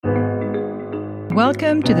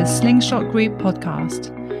Welcome to the Slingshot Group podcast,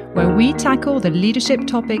 where we tackle the leadership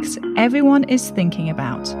topics everyone is thinking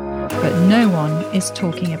about, but no one is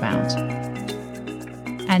talking about.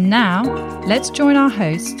 And now, let's join our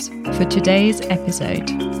hosts for today's episode.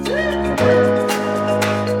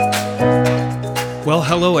 Well,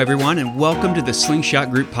 hello everyone, and welcome to the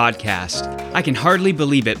Slingshot Group podcast. I can hardly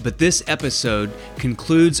believe it, but this episode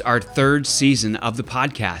concludes our third season of the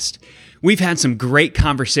podcast. We've had some great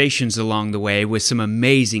conversations along the way with some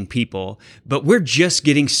amazing people, but we're just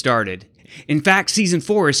getting started. In fact, season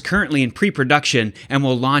 4 is currently in pre-production and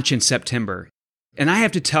will launch in September. And I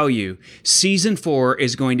have to tell you, season 4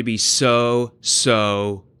 is going to be so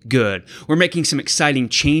good. We're making some exciting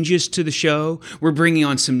changes to the show. We're bringing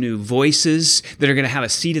on some new voices that are going to have a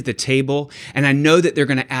seat at the table. And I know that they're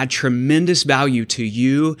going to add tremendous value to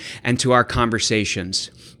you and to our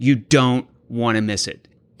conversations. You don't want to miss it.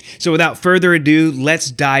 So without further ado, let's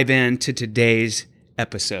dive into today's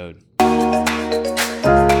episode. Well,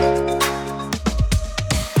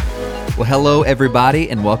 hello, everybody,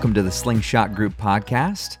 and welcome to the Slingshot Group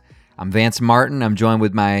podcast. I'm Vance Martin. I'm joined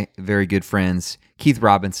with my very good friends, Keith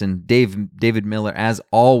Robinson, David Miller, as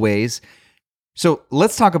always. So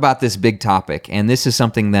let's talk about this big topic, and this is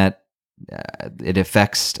something that it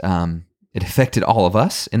affected all of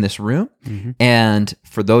us in this room. Mm-hmm. And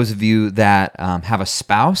for those of you that have a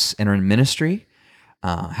spouse and are in ministry,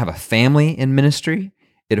 have a family in ministry,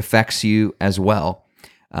 it affects you as well.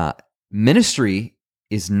 Ministry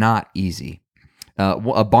is not easy.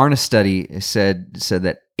 A Barna study said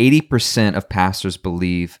that 80% of pastors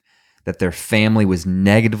believe that their family was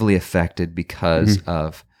negatively affected because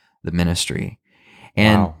of the ministry.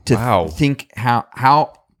 And think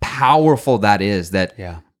how powerful that is,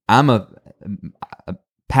 that I'm a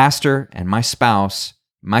pastor and my spouse,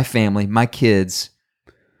 my family, my kids,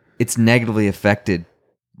 it's negatively affected.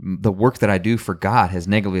 The work that I do for God has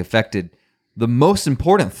negatively affected the most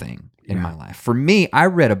important thing in my life. For me, I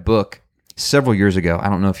read a book several years ago. I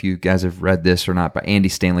don't know if you guys have read this or not, by Andy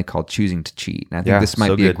Stanley, called Choosing to Cheat. And I think this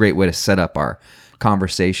might be a great way to set up our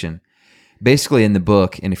conversation. Basically, in the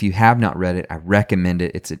book, and if you have not read it, I recommend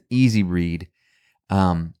it. It's an easy read.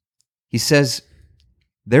 He says,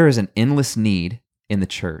 there is an endless need in the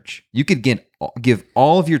church. You could give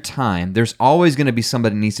all of your time. There's always going to be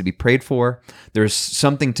somebody that needs to be prayed for. There's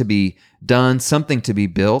something to be done, something to be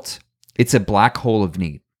built. It's a black hole of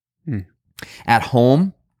need. At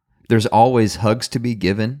home, there's always hugs to be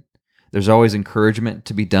given. There's always encouragement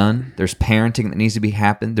to be done. There's parenting that needs to be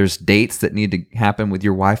happen. There's dates that need to happen with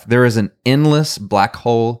your wife. There is an endless black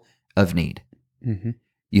hole of need. Mm-hmm.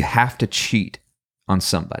 You have to cheat on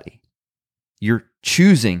somebody. You're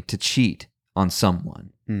choosing to cheat on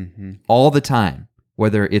someone all the time,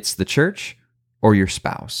 whether it's the church or your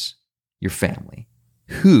spouse, your family.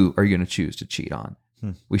 Who are you going to choose to cheat on?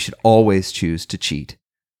 We should always choose to cheat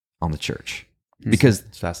on the church, because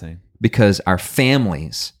it's fascinating. Because our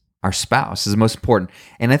families, our spouse is the most important.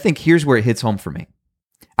 And I think here's where it hits home for me.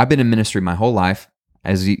 I've been in ministry my whole life.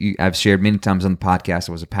 As I've shared many times on the podcast,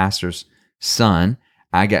 I was a pastor's son.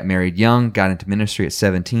 I got married young, got into ministry at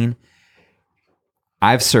 17.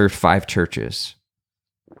 I've served 5 churches.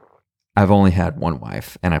 I've only had one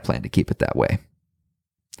wife, and I plan to keep it that way.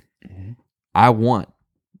 Mm-hmm. I want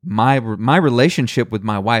my relationship with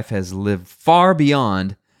my wife has lived far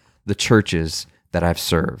beyond the churches that I've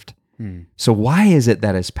served. So why is it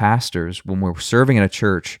that as pastors, when we're serving at a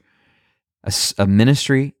church, a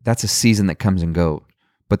ministry, that's a season that comes and goes,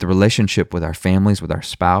 but the relationship with our families, with our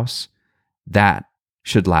spouse, that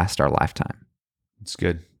should last our lifetime? It's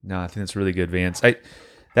good. No, I think that's really good, Vance.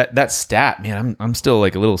 That stat, man, I'm still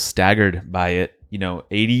like a little staggered by it.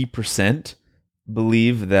 80%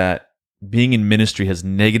 believe that being in ministry has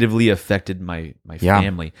negatively affected my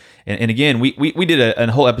family. And again, we did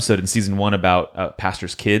a whole episode in season 1 about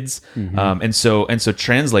pastors' kids. And so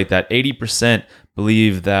translate that, 80%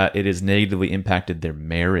 believe that it has negatively impacted their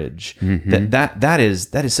marriage. That is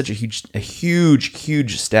such a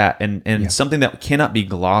huge stat, and something that cannot be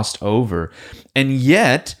glossed over. And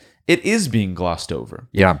yet it is being glossed over.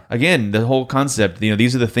 Yeah. Again, the whole concept,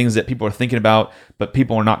 these are the things that people are thinking about, but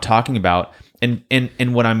people are not talking about.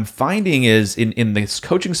 And what I'm finding is in this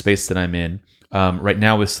coaching space that I'm in right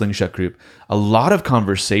now with Slingshot Group, a lot of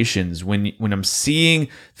conversations when I'm seeing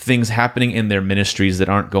things happening in their ministries that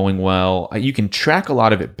aren't going well, you can track a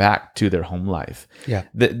lot of it back to their home life. Yeah,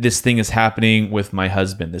 this thing is happening with my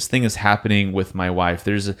husband. This thing is happening with my wife.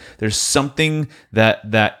 There's something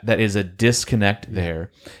that is a disconnect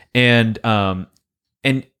there, and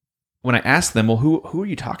when I ask them, well, who are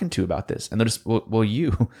you talking to about this? And they're just, well,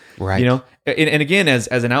 you, Right. you know, and again, as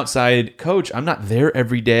an outside coach, I'm not there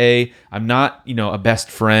every day. I'm not, a best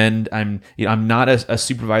friend. I'm not a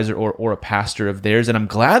supervisor or a pastor of theirs. And I'm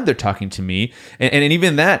glad they're talking to me. And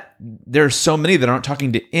even that, there are so many that aren't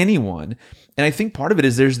talking to anyone. And I think part of it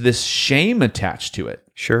is there's this shame attached to it.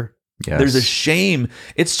 Sure. Yes. There's a shame.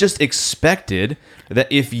 It's just expected that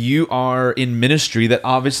if you are in ministry, that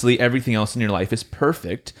obviously everything else in your life is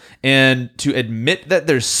perfect. And to admit that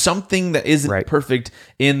there's something that isn't Right. perfect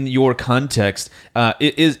in your context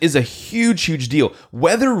is a huge deal.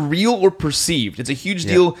 Whether real or perceived, it's a huge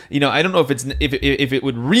deal. I don't know if it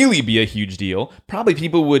would really be a huge deal. Probably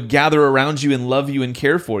people would gather around you and love you and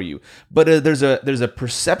care for you. But there's a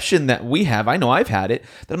perception that we have. I know I've had it,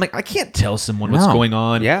 that I'm like, I can't tell someone what's No. going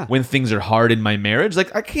on Yeah. when things are hard in my marriage.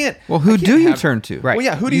 Like I can't. Well, who I can't do you have- turn to? Right. Well,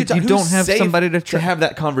 yeah. Who do you? You who's don't have safe somebody to have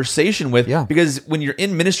that conversation with. Yeah. Because when you're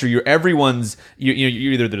in ministry, you're everyone's. You're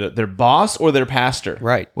either their boss or their pastor.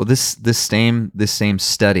 Right. Well, this same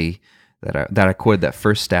study that I quoted, that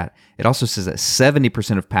first stat, it also says that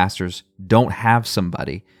 70% of pastors don't have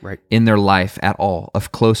somebody Right. in their life at all, a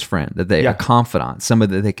close friend, that they Yeah. a confidant,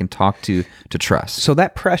 somebody that they can talk to trust. So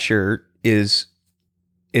that pressure is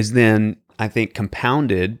then, I think,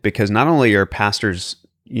 compounded because not only are pastors,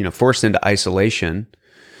 forced into isolation,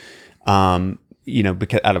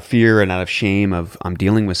 because out of fear and out of shame of I'm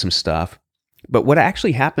dealing with some stuff, but what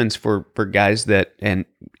actually happens for guys that and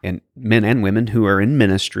men and women who are in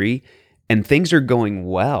ministry and things are going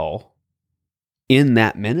well in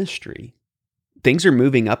that ministry, things are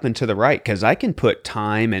moving up and to the right because I can put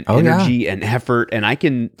time and energy and effort and I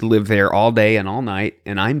can live there all day and all night.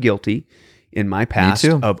 And I'm guilty in my past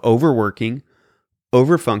too. of overworking,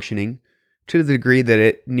 overfunctioning to the degree that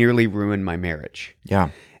it nearly ruined my marriage. Yeah.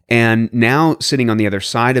 And now sitting on the other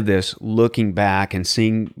side of this, looking back and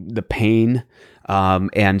seeing the pain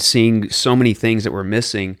and seeing so many things that were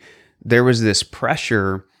missing, there was this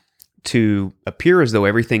pressure to appear as though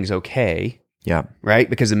everything's okay, Yeah. right?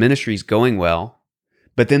 Because the ministry's going well.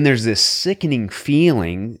 But then there's this sickening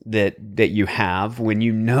feeling that you have when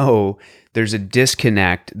you know there's a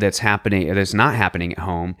disconnect that's not happening at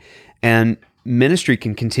home. And ministry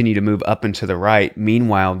can continue to move up and to the right.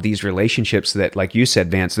 Meanwhile, these relationships that, like you said,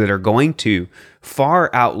 Vance, that are going to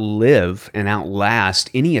far outlive and outlast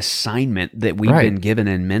any assignment that we've Right. been given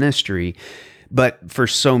in ministry. But for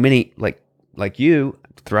so many, like you,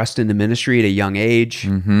 thrust into ministry at a young age,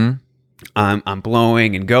 Mm-hmm. I'm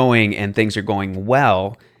blowing and going and things are going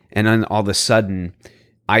well. And then all of a sudden,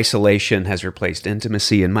 isolation has replaced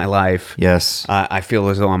intimacy in my life. Yes. I feel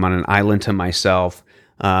as though I'm on an island to myself.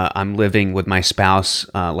 I'm living with my spouse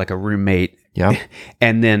like a roommate. Yep.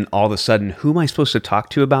 And then all of a sudden, who am I supposed to talk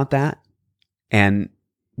to about that? And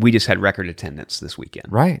we just had record attendance this weekend.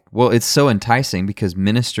 Right. Well, it's so enticing because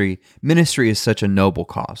ministry is such a noble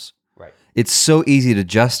cause. Right. It's so easy to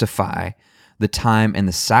justify the time and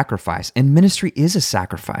the sacrifice, and ministry is a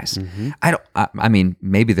sacrifice. I mean,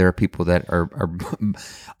 maybe there are people that are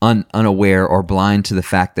unaware or blind to the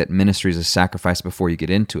fact that ministry is a sacrifice before you get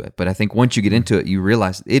into it. But I think once you get into it, you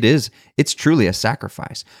realize it's truly a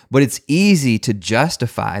sacrifice. But it's easy to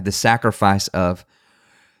justify the sacrifice of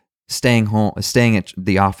staying home, staying at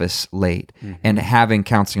the office late, and having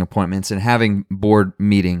counseling appointments and having board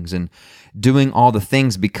meetings and doing all the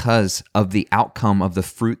things because of the outcome of the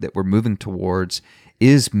fruit that we're moving towards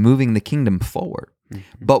is moving the kingdom forward.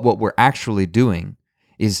 But what we're actually doing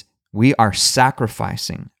is we are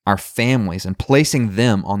sacrificing our families and placing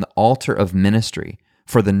them on the altar of ministry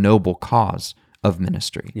for the noble cause of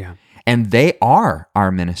ministry. Yeah. And they are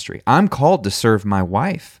our ministry. I'm called to serve my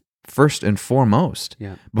wife first and foremost.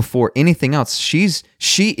 Yeah. Before anything else.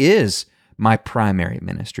 She is my primary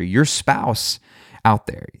ministry. Your spouse out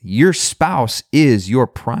there, your spouse is your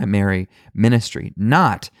primary ministry,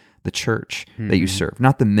 not the church that you serve,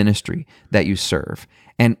 not the ministry that you serve.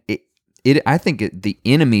 And I think the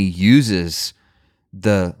enemy uses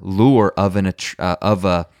the lure of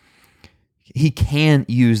he can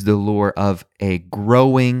use the lure of a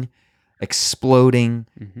growing, exploding,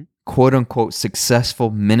 quote unquote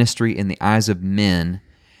successful ministry in the eyes of men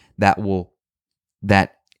that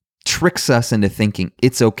tricks us into thinking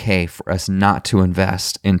it's okay for us not to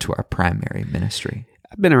invest into our primary ministry.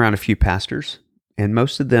 I've been around a few pastors, and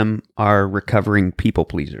most of them are recovering people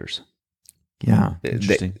pleasers. Yeah.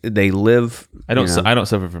 Interesting. They live. I don't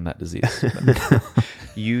suffer from that disease.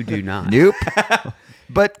 You do not. Nope.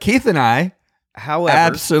 But Keith and I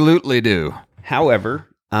absolutely do. However,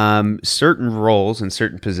 certain roles and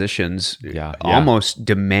certain positions almost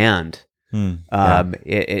demand.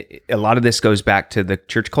 A lot of this goes back to the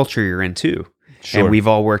church culture you're in too. And we've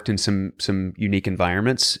all worked in some unique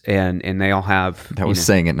environments, and they all have. That was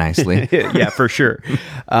saying it nicely. Yeah, for sure.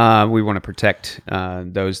 We want to protect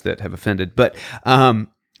those that have offended, but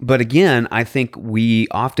again, I think we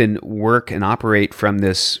often work and operate from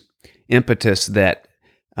this impetus that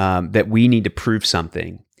we need to prove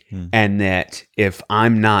something, and that if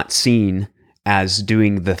I'm not seen as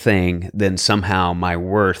doing the thing, then somehow my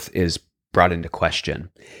worth is brought into question.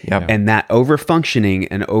 Yep. And that overfunctioning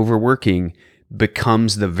and overworking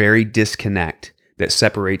becomes the very disconnect that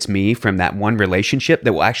separates me from that one relationship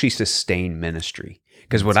that will actually sustain ministry.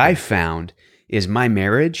 Because what I've found is my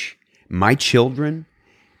marriage, my children,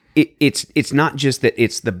 it's not just that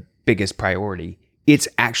it's the biggest priority. It's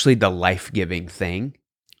actually the life-giving thing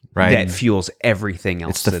that fuels everything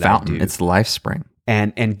else. It's the that fountain. I do. It's the life spring.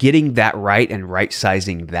 And getting that right and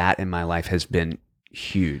right-sizing that in my life has been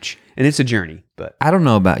huge. And it's a journey, but I don't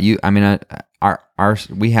know about you. I mean,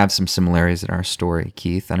 we have some similarities in our story,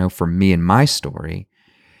 Keith. I know for me and my story,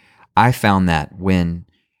 I found that when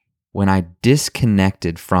I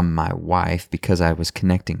disconnected from my wife because I was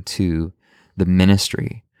connecting to the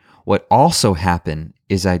ministry, what also happened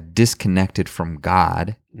is I disconnected from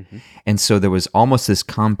God. Mm-hmm. And so there was almost this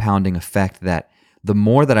compounding effect that the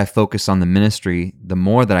more that I focused on the ministry, the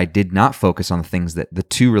more that I did not focus on the things that the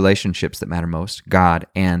two relationships that matter most, God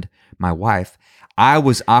and my wife, I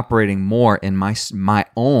was operating more in my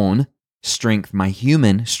own strength, my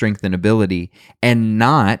human strength and ability, and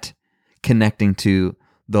not connecting to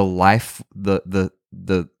the life, the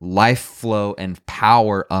life flow and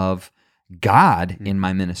power of God in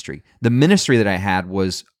my ministry. The ministry that I had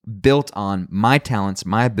was built on my talents,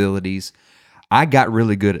 my abilities. I got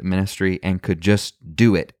really good at ministry and could just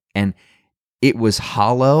do it. And it was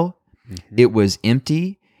hollow, it was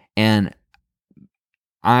empty, and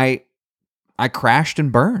I crashed and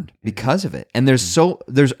burned because of it. And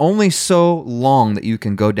there's only so long that you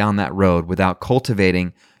can go down that road without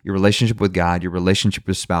cultivating your relationship with God, your relationship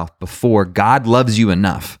with spouse, before God loves you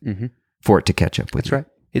enough for it to catch up with you. That's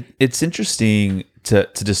right. It's interesting to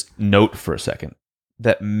just note for a second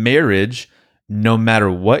that marriage, no matter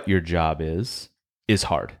what your job is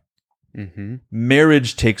hard. Mm-hmm.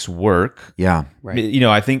 Marriage takes work. Yeah, right.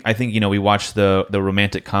 I think we watch the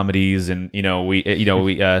romantic comedies, and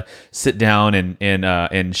we sit down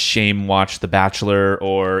and shame watch The Bachelor,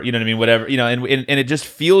 or whatever, and it just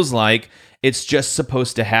feels like it's just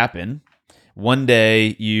supposed to happen. One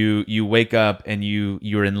day you wake up and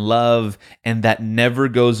you're in love, and that never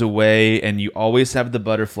goes away, and you always have the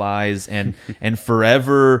butterflies, and and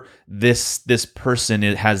forever this person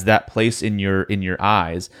has that place in your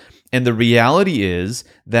eyes. And the reality is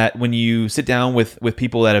that when you sit down with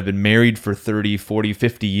people that have been married for 30, 40,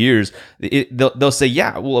 50 years, they'll say,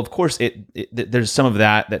 yeah, well, of course, there's some of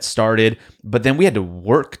that started, but then we had to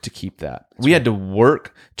work to keep that. We had to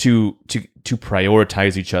work to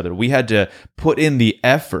prioritize each other. We had to put in the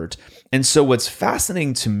effort. And so what's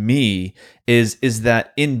fascinating to me is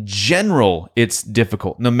that in general, it's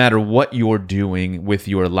difficult. No matter what you're doing with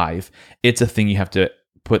your life, it's a thing you have to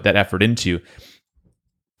put that effort into.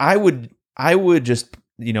 I would just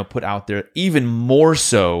put out there even more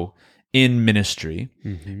so in ministry,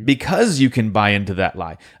 because you can buy into that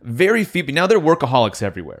lie. Very few. Now there are workaholics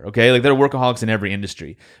everywhere. Okay, like there are workaholics in every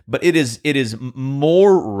industry, but it is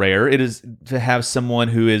more rare. It is to have someone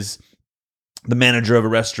who is the manager of a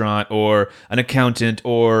restaurant or an accountant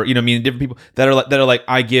or different people that are like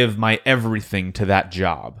I give my everything to that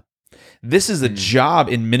job. This is a job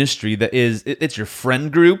in ministry that it's your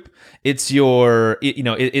friend group, it's your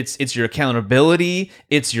it's your accountability,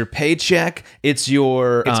 it's your paycheck, it's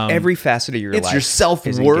your it's every facet of your life. It's your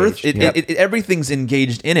self-worth. Everything's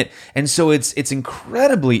engaged in it. And so it's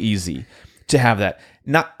incredibly easy to have that.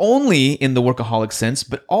 Not only in the workaholic sense,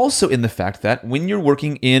 but also in the fact that when you're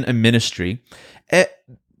working in a ministry,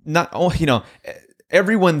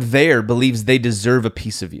 everyone there believes they deserve a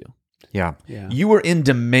piece of you. Yeah. You are in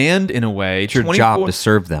demand in a way. It's your job to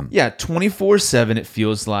serve them. Yeah, 24/7 it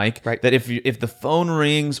feels like. Right. That if the phone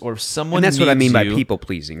rings or if someone and that's needs what I mean by you, people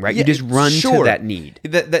pleasing, right? Yeah, you just run to that need.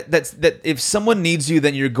 That if someone needs you,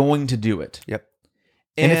 then you're going to do it. Yep.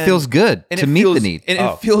 And it feels good to meet the need. And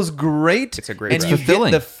it feels great. It's a great and rush. you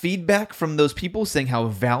fulfilling. get the feedback from those people saying how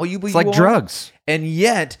valuable It's you like are. drugs. And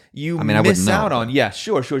yet you I wouldn't miss know, out but- on. Yeah,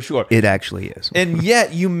 sure. It actually is. And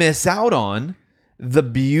yet you miss out on the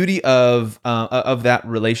beauty of that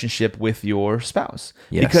relationship with your spouse,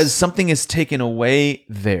 Yes. because something is taken away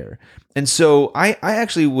there. And so I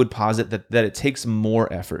actually would posit that it takes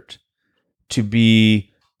more effort to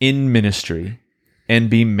be in ministry and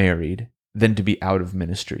be married than to be out of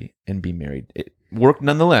ministry and be married. work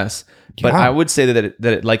nonetheless. But Yeah. I would say that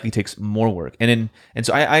it likely takes more work. And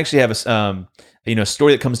so I actually have a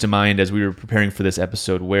story that comes to mind as we were preparing for this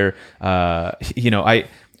episode where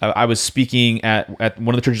I was speaking at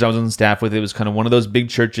one of the churches I was on staff with. It was kind of one of those big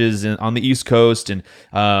churches on the East Coast, and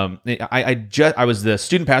I was the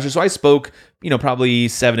student pastor, so I spoke, probably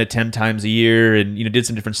 7 to 10 times a year, and did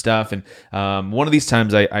some different stuff. And one of these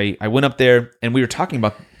times, I went up there, and we were talking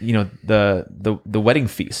about the wedding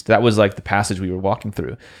feast. That was like the passage we were walking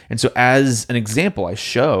through, and so as an example, I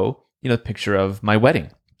show the picture of my wedding.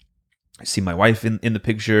 I see my wife in the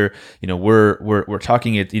picture. We're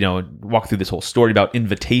talking it. Walk through this whole story about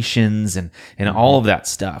invitations and all of that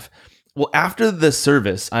stuff. Well, after the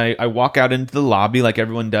service, I walk out into the lobby like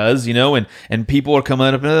everyone does, and people are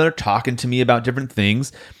coming up and they're talking to me about different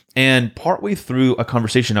things. And partway through a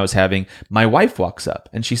conversation I was having, my wife walks up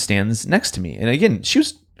and she stands next to me. And again,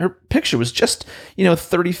 her picture was just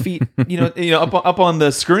 30 feet up on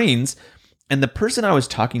the screens, and the person I was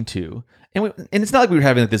talking to. And it's not like we were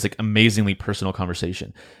having this amazingly personal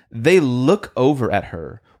conversation. They look over at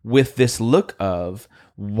her with this look of,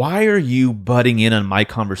 why are you butting in on my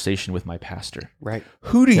conversation with my pastor? Right.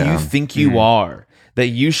 Who do you think you are that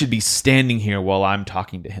you should be standing here while I'm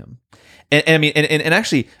talking to him? And I mean, and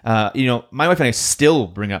actually, my wife and I still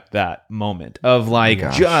bring up that moment of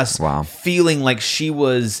feeling like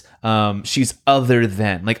she's other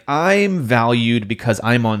than. Like, I'm valued because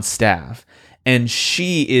I'm on staff, and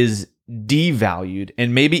she is devalued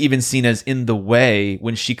and maybe even seen as in the way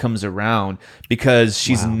when she comes around because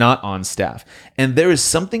she's not on staff. And there is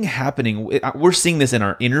something happening. We're seeing this in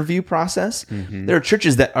our interview process. Mm-hmm. There are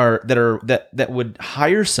churches that would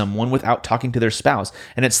hire someone without talking to their spouse.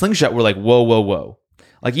 And at Slingshot, we're like, whoa.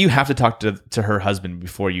 Like, you have to talk to her husband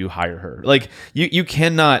before you hire her. Like, you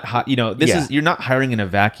cannot, you're not hiring in a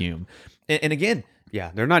vacuum. And again,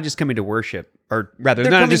 yeah, they're not just coming to worship, or rather,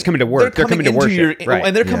 they're not just coming to work. They're coming to worship, right?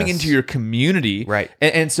 And they're coming into your community, right?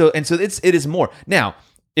 And so it is more. Now,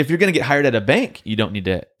 if you're going to get hired at a bank, you don't need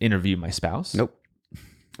to interview my spouse. Nope.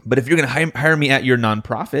 But if you're going to hire me at your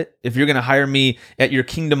nonprofit, if you're going to hire me at your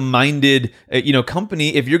kingdom-minded,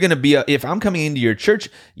 company, if I'm coming into your church,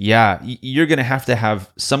 you're going to have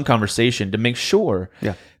some conversation to make sure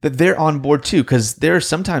that they're on board too, because there are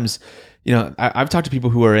sometimes. I've talked to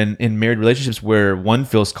people who are in married relationships where one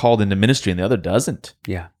feels called into ministry and the other doesn't.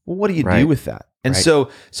 Yeah. Well, what do you do with that? And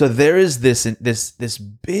so there is this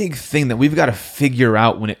big thing that we've got to figure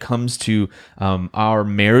out when it comes to our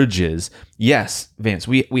marriages. Yes, Vance,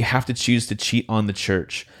 we have to choose to cheat on the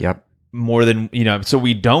church. Yep. More than, so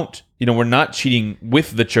we don't, we're not cheating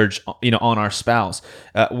with the church, on our spouse.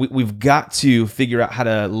 We've got to figure out how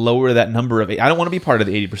to lower that number of, I don't want to be part of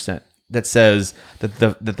the 80%. That says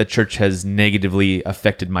that the church has negatively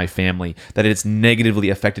affected my family, that it's negatively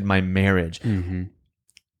affected my marriage. Mm-hmm.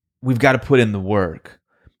 We've got to put in the work.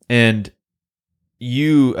 And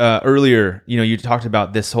you earlier, you talked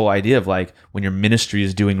about this whole idea of like when your ministry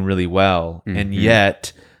is doing really well, and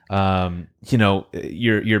yet,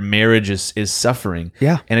 your marriage is suffering.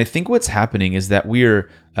 Yeah. And I think what's happening is that we're,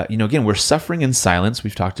 again, we're suffering in silence.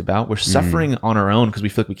 We've talked about, we're suffering on our own because we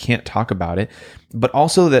feel like we can't talk about it, but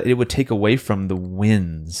also that it would take away from the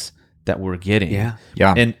wins that we're getting. Yeah.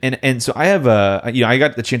 And so I have I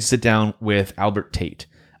got the chance to sit down with Albert Tate.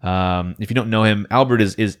 If you don't know him, Albert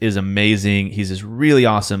is amazing. He's this really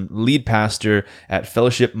awesome lead pastor at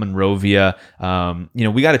Fellowship Monrovia.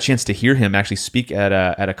 We got a chance to hear him actually speak at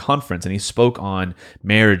a conference, and he spoke on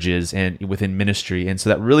marriages and within ministry. And so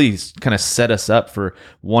that really kind of set us up for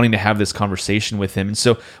wanting to have this conversation with him. And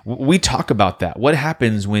so we talk about that. What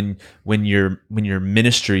happens when your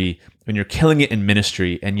ministry, when you're killing it in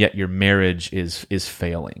ministry and yet your marriage is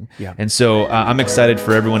failing. Yeah. And so I'm excited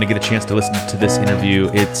for everyone to get a chance to listen to this interview.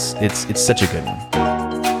 It's such a good one.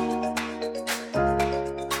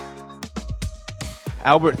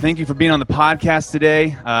 Albert, thank you for being on the podcast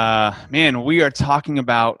today. Man, we are talking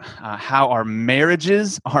about how our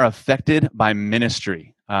marriages are affected by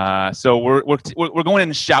ministry. So we're going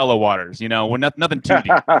in shallow waters. We're nothing too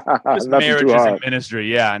deep. Just marriages and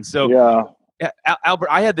ministry, yeah. And so. Yeah. Albert,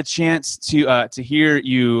 I had the chance to hear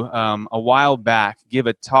you a while back give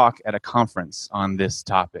a talk at a conference on this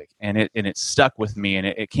topic, and it stuck with me, and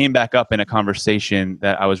it came back up in a conversation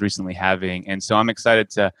that I was recently having, and so I'm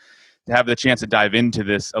excited to have the chance to dive into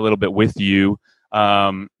this a little bit with you.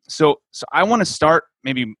 So I want to start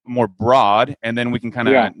maybe more broad, and then we can kind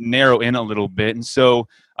of narrow in a little bit. And so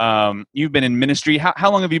you've been in ministry.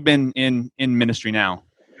 How long have you been in ministry now?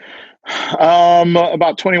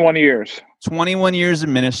 About 21 years. 21 years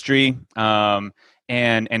in ministry, and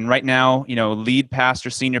right now, lead pastor,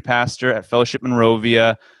 senior pastor at Fellowship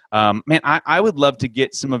Monrovia. Man, I would love to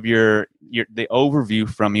get some of the overview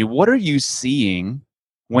from you. What are you seeing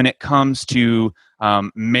when it comes to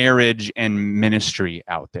marriage and ministry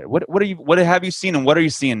out there? What have you seen, and what are you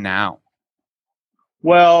seeing now?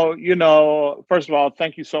 Well, first of all,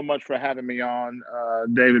 thank you so much for having me on,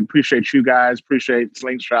 David. Appreciate you guys. Appreciate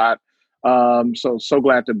Slingshot. So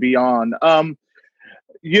glad to be on.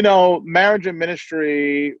 Marriage and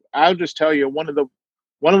ministry. I'll just tell you one of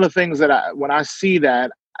the things that when I see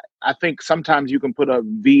that, I think sometimes you can put a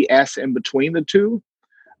VS in between the two,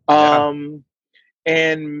 and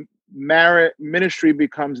ministry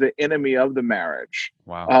becomes the enemy of the marriage.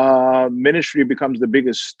 Wow. Ministry becomes the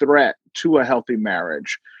biggest threat to a healthy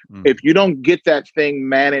marriage. If you don't get that thing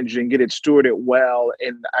managed and get it stewarded well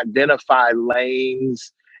and identify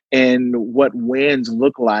lanes and what wins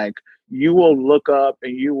look like, you will look up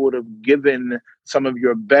and you would have given some of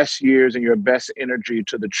your best years and your best energy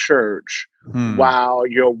to the church, while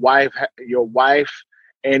your wife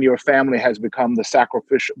and your family has become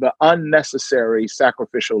the unnecessary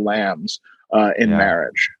sacrificial lambs in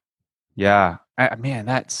marriage. Yeah, man,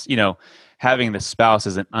 that's having the spouse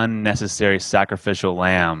as an unnecessary sacrificial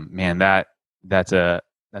lamb. Man, that's a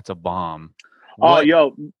bomb.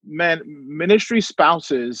 Man, ministry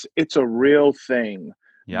spouses, it's a real thing.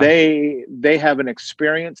 Yeah. They have an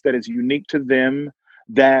experience that is unique to them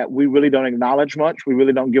that we really don't acknowledge much. We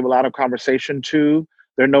really don't give a lot of conversation to.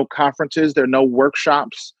 There are no conferences, there are no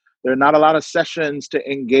workshops, there are not a lot of sessions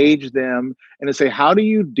to engage them and to say, how do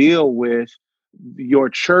you deal with your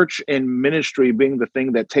church and ministry being the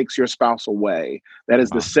thing that takes your spouse away? That is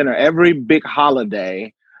the center. Every big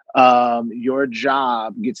holiday, your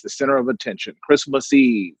job gets the center of attention. Christmas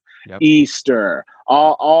Eve, Easter,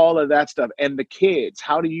 all of that stuff. And the kids,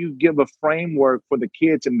 how do you give a framework for the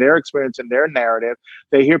kids and their experience and their narrative?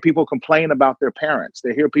 They hear people complain about their parents.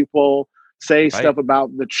 They hear people say stuff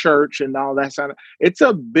about the church and all that stuff. It's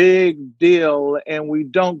a big deal, and we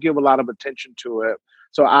don't give a lot of attention to it.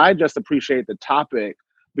 So I just appreciate the topic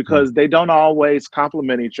because they don't always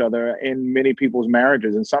complement each other in many people's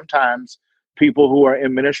marriages. And sometimes people who are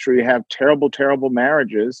in ministry have terrible, terrible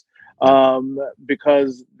marriages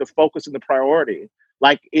because the focus and the priority,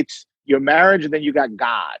 like it's your marriage and then you got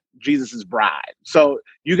God, Jesus's bride. So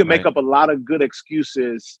you can make up a lot of good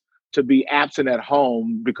excuses to be absent at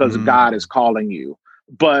home because God is calling you,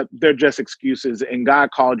 but they're just excuses. And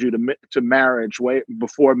God called you to marriage way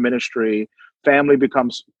before ministry. Family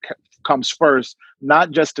comes first,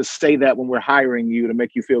 not just to say that when we're hiring you to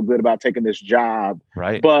make you feel good about taking this job,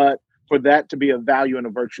 but for that to be a value and a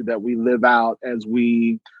virtue that we live out as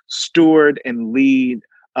we steward and lead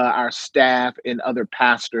our staff and other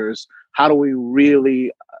pastors. How do we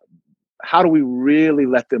really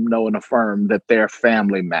let them know and affirm that their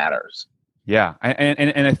family matters? Yeah,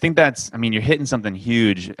 and I think you're hitting something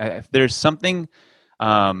huge. There's something.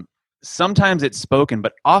 Sometimes it's spoken,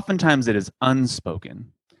 but oftentimes it is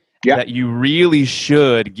unspoken. That you really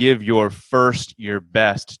should give your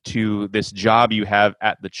best to this job you have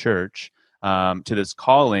at the church, to this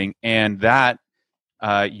calling, and that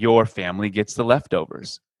your family gets the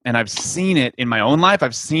leftovers. And I've seen it in my own life.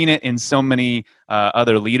 I've seen it in so many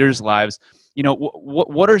other leaders' lives.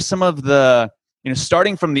 What are some of the,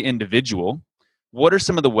 starting from the individual, what are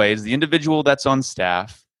some of the ways the individual that's on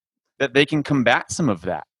staff that they can combat some of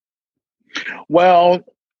that? Well,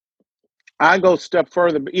 I go a step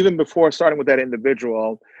further. Even before starting with that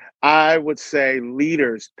individual, I would say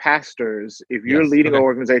leaders, pastors, if you're leading an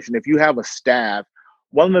organization, if you have a staff,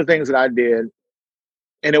 one of the things that I did,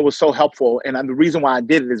 and it was so helpful, and the reason why I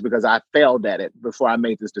did it is because I failed at it before I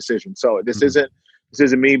made this decision. So this isn't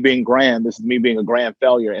me being grand. This is me being a grand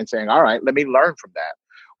failure and saying, all right, let me learn from that.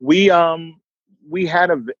 We had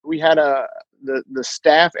the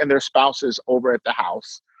staff and their spouses over at the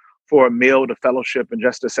house for a meal, to fellowship, and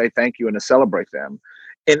just to say thank you and to celebrate them.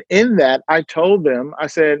 And in that, I told them, I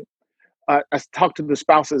said, I talked to the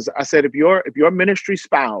spouses. I said, if your ministry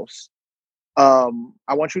spouse, I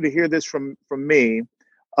want you to hear this from me.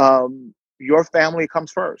 Your family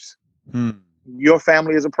comes first. Your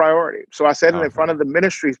family is a priority. So I said it in front of the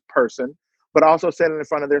ministry person, but also said it in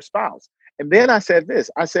front of their spouse. And then I said this.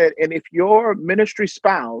 I said, and if your ministry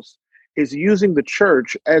spouse is using the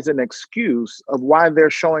church as an excuse of why they're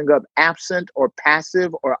showing up absent or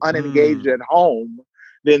passive or unengaged at home,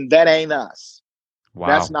 then that ain't us. Wow.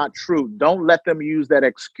 That's not true. Don't let them use that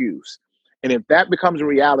excuse. And if that becomes a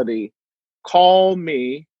reality, call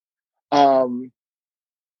me.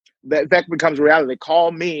 That becomes a reality.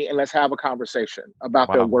 Call me and let's have a conversation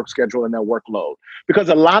about their work schedule and their workload. Because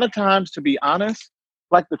a lot of times, to be honest,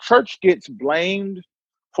 like the church gets blamed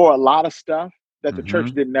for a lot of stuff that the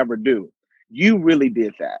church did never do. You really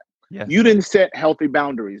did that. Yes. You didn't set healthy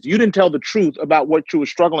boundaries. You didn't tell the truth about what you were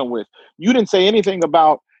struggling with. You didn't say anything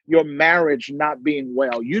about your marriage not being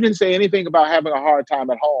well. You didn't say anything about having a hard time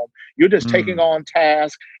at home. You're just taking on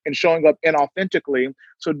tasks and showing up inauthentically.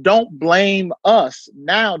 So don't blame us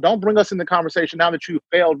now. Don't bring us in the conversation now that you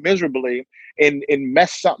failed miserably and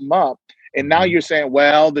messed something up. And now you're saying,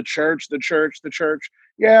 well, the church.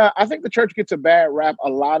 Yeah, I think the church gets a bad rap a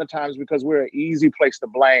lot of times because we're an easy place to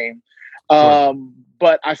blame. Sure.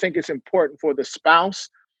 But I think it's important for the spouse,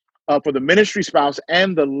 for the ministry spouse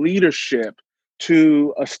and the leadership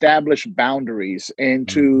to establish boundaries and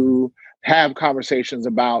to have conversations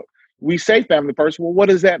about, we say family first. Well, what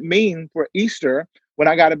does that mean for Easter when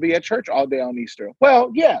I got to be at church all day on Easter?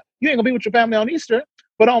 Well, yeah, you ain't gonna be with your family on Easter,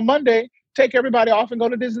 but on Monday, take everybody off and go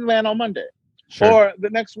to Disneyland on Monday. Sure. Or the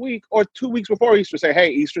next week or 2 weeks before Easter, say, hey,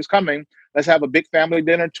 Easter's coming. Let's have a big family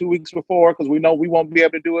dinner 2 weeks before because we know we won't be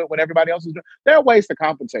able to do it when everybody else is doing it. There are ways to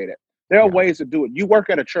compensate it. There are ways to do it. You work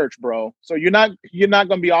at a church, bro. So you're not going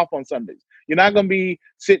to be off on Sundays. You're not going to be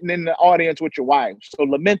sitting in the audience with your wife. So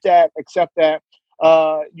lament that, accept that.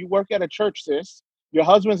 You work at a church, sis. Your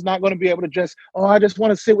husband's not going to be able to just, oh, I just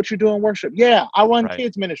want to sit with you doing worship. Yeah, I run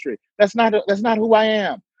kids ministry. That's not who I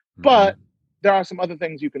am. But there are some other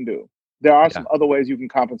things you can do. There are some other ways you can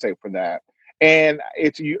compensate for that. And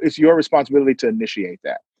it's your responsibility to initiate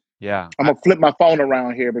that. Yeah. I'm going to flip my phone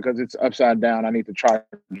around here because it's upside down. I need to charge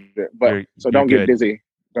it. But don't get busy.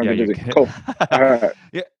 Don't get busy. Cool. All right.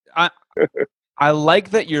 Yeah. I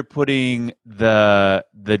like that you're putting the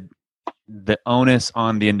onus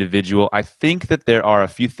on the individual. I think that there are a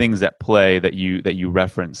few things at play that you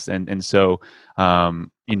referenced. And so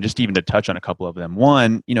just even to touch on a couple of them.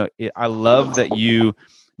 One, I love that you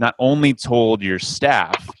not only told your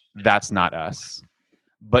staff that's not us,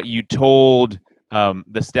 but you told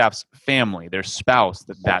the staff's family, their spouse,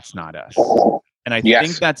 that's not us. And I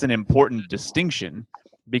think that's an important distinction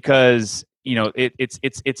because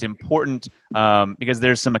it's important because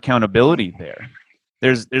there's some accountability there.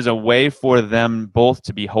 There's a way for them both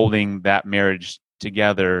to be holding that marriage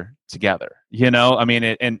together. I mean,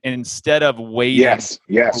 and instead of waiting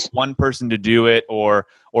for one person to do it or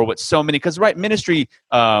what so many, because ministry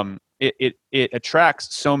it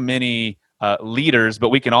attracts so many leaders, but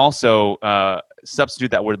we can also substitute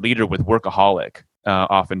that word leader with workaholic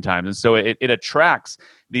oftentimes, and so it attracts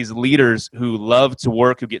these leaders who love to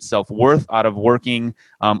work, who get self-worth out of working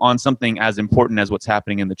on something as important as what's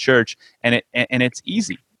happening in the church, and it's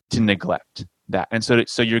easy to neglect that, and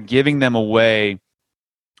so you're giving them away.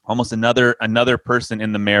 Almost another person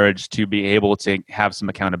in the marriage to be able to have some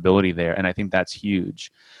accountability there, and I think that's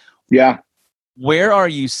huge. Yeah. Where are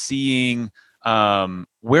you seeing that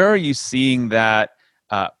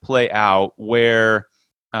play out? Where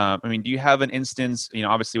do you have an instance,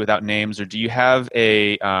 obviously without names, or do you have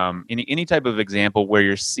a any type of example where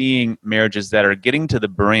you're seeing marriages that are getting to the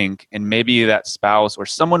brink, and maybe that spouse or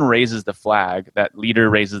someone raises the flag, that leader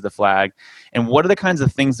raises the flag, and what are the kinds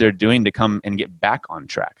of things they're doing to come and get back on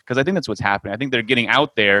track? Because I think that's what's happening. I think they're getting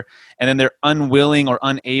out there, and then they're unwilling or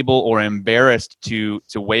unable or embarrassed to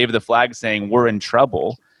wave the flag, saying we're in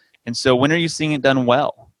trouble. And so, when are you seeing it done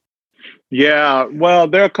well? Yeah, well,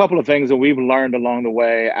 there are a couple of things that we've learned along the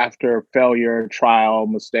way after failure, trial,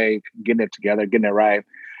 mistake, getting it together, getting it right.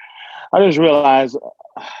 I just realized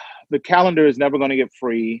the calendar is never going to get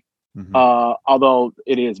free, although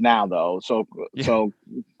it is now, though. So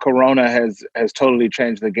Corona has totally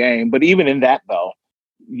changed the game. But even in that, though,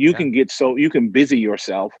 you can busy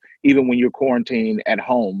yourself even when you're quarantined at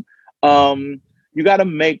home. You got to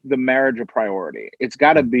make the marriage a priority. It's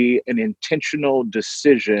got to be an intentional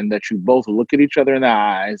decision that you both look at each other in the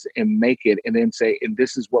eyes and make it, and then say, and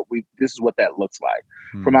this is what that looks like.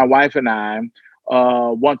 For my wife and I,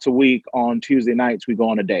 once a week on Tuesday nights, we go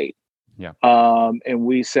on a date. Yeah. And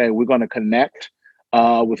we say we're going to connect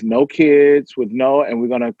with no kids, and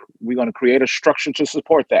we're gonna create a structure to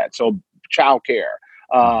support that. So childcare.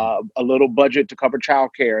 A little budget to cover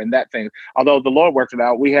childcare and that thing. Although the Lord worked it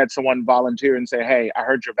out, we had someone volunteer and say, hey, I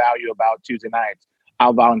heard your value about Tuesday nights.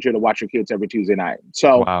 I'll volunteer to watch your kids every Tuesday night.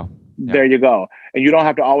 So there you go. And you don't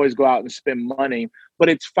have to always go out and spend money, but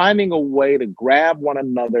it's finding a way to grab one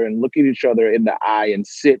another and look at each other in the eye and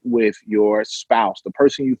sit with your spouse, the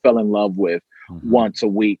person you fell in love with, once a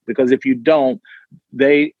week. Because if you don't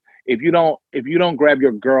grab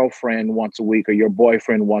your girlfriend once a week or your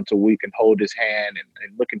boyfriend once a week and hold his hand and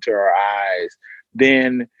look into her eyes,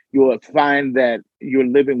 then you will find that you're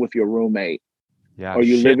living with your roommate Yeah, or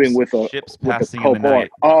you living with a ships with a passing in the cohort.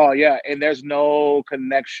 night. Oh yeah, and there's no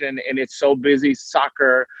connection, and it's so busy.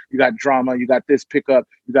 Soccer, you got drama, you got this pickup,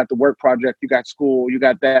 you got the work project, you got school, you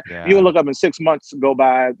got that. You Yeah. will look up in 6 months go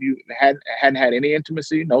by, you hadn't had any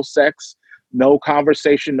intimacy, no sex, no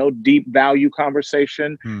conversation, no deep value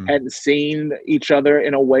conversation, Hmm. hadn't seen each other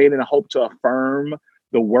in a way and hope to affirm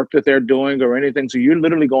the work that they're doing or anything. So you're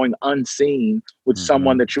literally going unseen with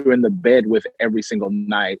someone Mhm. that you're in the bed with every single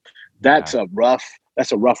night. Yeah. That's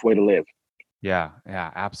a rough way to live. Yeah.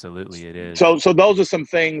 Yeah. Absolutely, it is. So those are some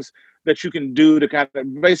things that you can do to kind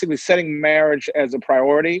of basically setting marriage as a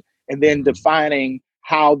priority and then Mhm. defining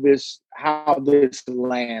how this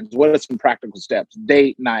lands. What are some practical steps?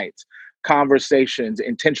 Date nights, conversations,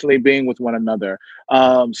 intentionally being with one another,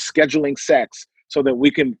 scheduling sex so that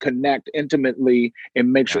we can connect intimately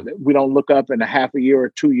and make sure Yeah. that we don't look up and a half a year or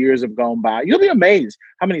 2 years have gone by. You'll be amazed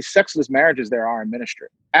how many sexless marriages there are in ministry.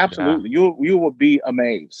 Yeah. Absolutely. You will be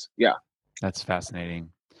amazed. Yeah. That's fascinating.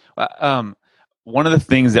 Uh, Um, One of the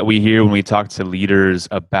things that we hear when we talk to leaders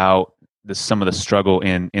about some of the struggle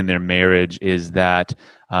in their marriage is that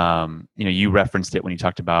you referenced it when you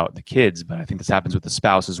talked about the kids, but I think this happens with the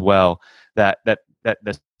spouse as well. That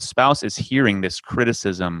the spouse is hearing this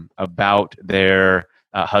criticism about their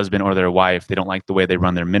husband or their wife. They don't like the way they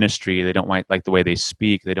run their ministry. They don't like the way they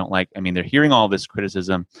speak. They don't like. I mean, they're hearing all this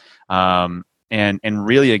criticism. And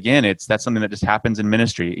really, again, that's something that just happens in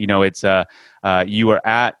ministry. It's you are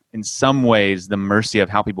at, in some ways, the mercy of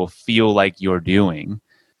how people feel like you're doing.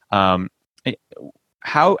 um, eh,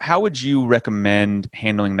 how would you recommend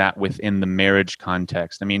handling that within the marriage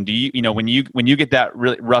context? I mean, do you, when you get that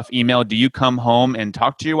really rough email, do you come home and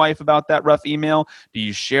talk to your wife about that rough email? Do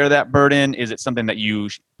you share that burden? Is it something that you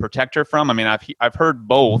protect her from? I mean, I've heard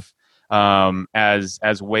both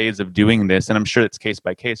as ways of doing this, and I'm sure it's case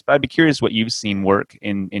by case. But I'd be curious what you've seen work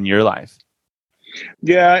in your life.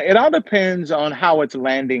 Yeah, it all depends on how it's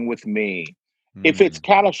landing with me. If it's Mm,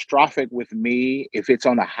 catastrophic with me, if it's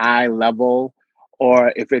on a high level,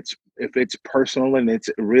 or if it's personal and it's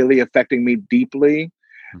really affecting me deeply,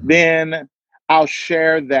 mhm, then I'll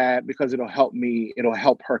share that because it'll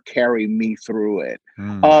help her carry me through it.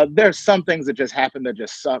 mm. There's some things that just happen that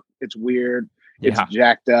just suck. It's weird. It's Yeah,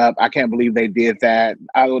 jacked up. I can't believe they did that.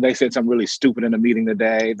 They said something really stupid in a meeting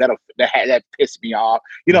today. That pissed me off.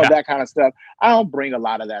 yeah, That kind of stuff. I don't bring a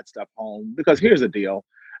lot of that stuff home because here's the deal.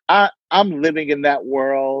 I'm living in that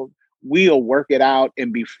world. We'll work it out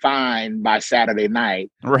and be fine by Saturday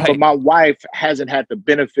night. But right. my wife hasn't had the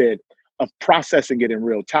benefit of processing it in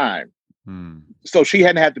real time. Mm, So she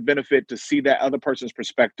hadn't had the benefit to see that other person's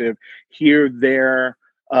perspective, hear their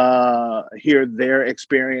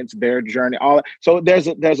experience, their journey. All so there's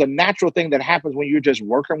a natural thing that happens when you're just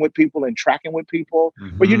working with people and tracking with people,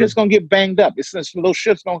 where you're just mhm. gonna get banged up. It's just little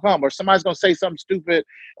shit's gonna come, or somebody's gonna say something stupid.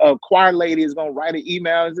 A choir lady is gonna write an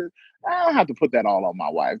email. I don't have to put that all on my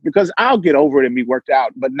wife because I'll get over it and be worked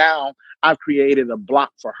out. But now I've created a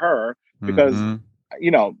block for her because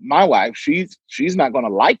Mhm. my wife, she's not gonna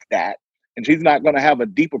like that, and she's not going to have a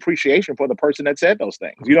deep appreciation for the person that said those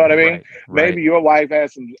things. You know what I mean? Right, right. Maybe your wife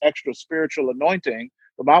has some extra spiritual anointing,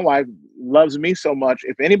 but my wife loves me so much.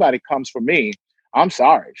 If anybody comes for me, I'm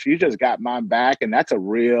sorry. She just got my back, and that's a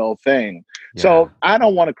real thing. Yeah. So I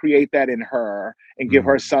don't want to create that in her and give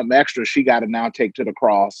her Mm, something extra she got to now take to the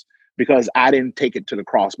cross because I didn't take it to the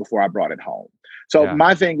cross before I brought it home. So yeah.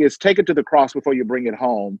 my thing is take it to the cross before you bring it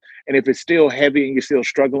home. And if it's still heavy and you're still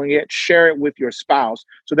struggling it, share it with your spouse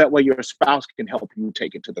so that way your spouse can help you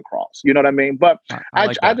take it to the cross. You know what I mean? But I I,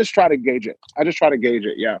 like I that. just try to gauge it. I just try to gauge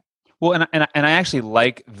it. Yeah. Well, and I actually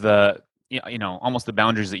like the almost the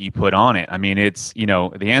boundaries that you put on it. I mean, it's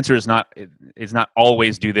the answer is not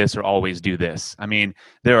always do this or always do this. I mean,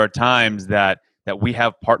 there are times that we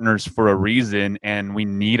have partners for a reason, and we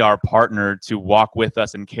need our partner to walk with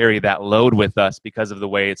us and carry that load with us because of the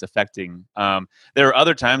way it's affecting. There are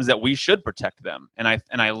other times that we should protect them, and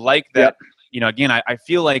I like that. Yep. Again, I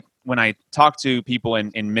feel like when I talk to people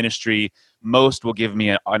in ministry, most will give me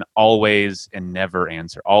an always and never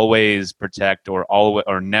answer. Always protect or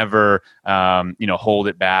never, hold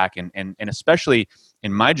it back. And especially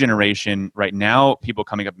in my generation right now, people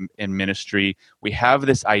coming up in ministry, we have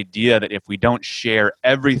this idea that if we don't share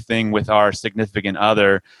everything with our significant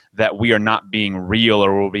other, that we are not being real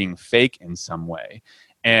or we're being fake in some way.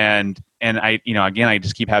 And I, again, I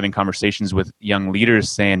just keep having conversations with young leaders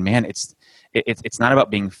saying, man, it's not about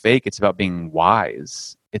being fake. It's about being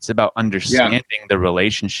wise. It's about Yeah. understanding the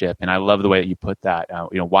relationship. And I love the way that you put that.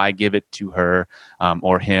 Why give it to her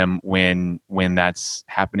or him when that's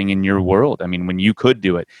happening in your world? I mean, when you could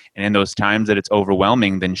do it. And in those times that it's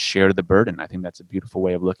overwhelming, then share the burden. I think that's a beautiful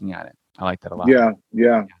way of looking at it. I like that a lot. Yeah.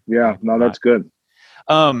 No, that's good.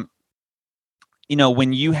 When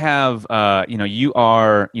you have,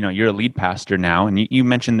 you're a lead pastor now, and you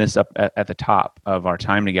mentioned this up at the top of our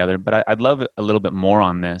time together, but I'd love a little bit more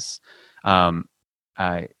on this.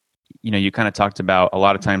 You kind of talked about a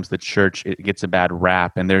lot of times the church, it gets a bad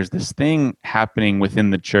rap, and there's this thing happening within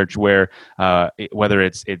the church where whether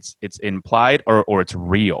it's implied or it's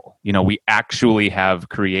real. We actually have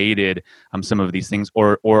created some of these things,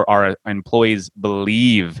 or our employees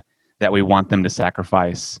believe that we want them to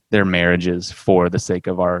sacrifice their marriages for the sake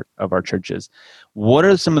of our churches. What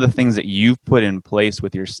are some of the things that you've put in place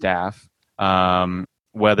with your staff,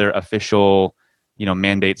 whether official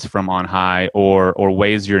mandates from on high or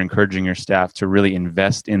ways you're encouraging your staff to really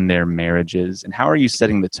invest in their marriages? And how are you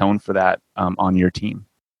setting the tone for that on your team?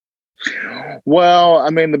 Well, I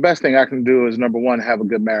mean, the best thing I can do is, number one, have a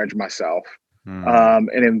good marriage myself, and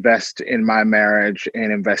invest in my marriage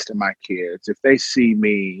and invest in my kids. If they see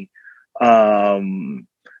me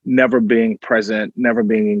never being present, never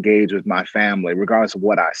being engaged with my family, regardless of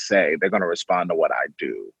what I say, they're going to respond to what I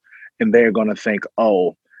do. And they're going to think,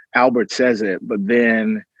 oh, Albert says it, but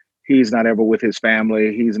then he's not ever with his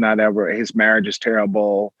family. His marriage is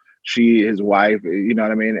terrible. His wife, you know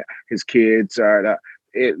what I mean? His kids are,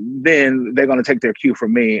 then they're going to take their cue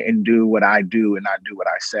from me and do what I do and not do what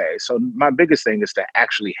I say. So my biggest thing is to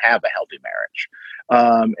actually have a healthy marriage,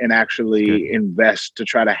 and actually invest to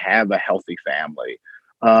try to have a healthy family,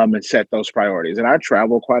 and set those priorities. And I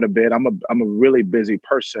travel quite a bit. I'm a really busy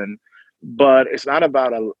person, but it's not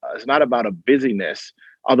about a busyness,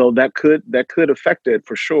 although that could affect it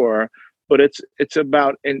for sure. But it's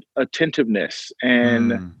about attentiveness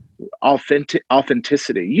and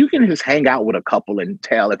authenticity. You can just hang out with a couple and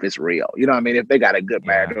tell if it's real. You know what I mean? If they got a good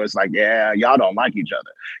marriage, or it's like, yeah, y'all don't like each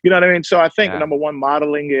other. You know what I mean? So I think number one,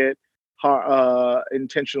 modeling it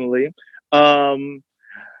intentionally. Working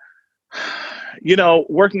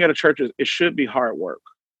at a church, it should be hard work.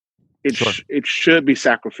 It should be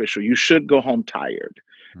sacrificial. You should go home tired.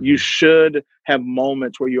 You should have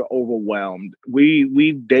moments where you're overwhelmed.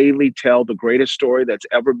 We daily tell the greatest story that's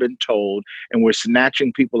ever been told, and we're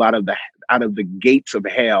snatching people out of the gates of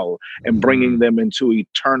hell and bringing them into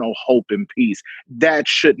eternal hope and peace. That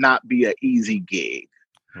should not be an easy gig.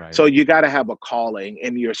 Right. So you got to have a calling,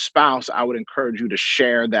 and your spouse, I would encourage you to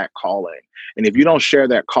share that calling. And if you don't share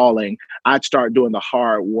that calling, I'd start doing the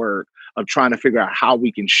hard work of trying to figure out how we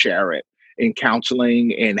can share it in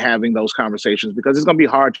counseling and having those conversations, because it's going to be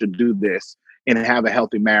hard to do this and have a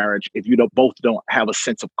healthy marriage if you both don't have a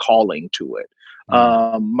sense of calling to it.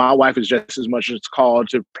 My wife is just as much as called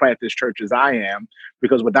to plant this church as I am,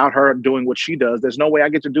 because without her doing what she does, there's no way I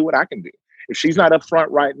get to do what I can do. If she's not up front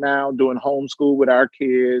right now doing homeschool with our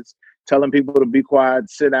kids, telling people to be quiet,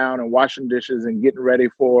 sit down and washing dishes and getting ready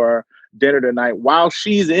for dinner tonight, while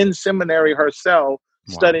she's in seminary herself,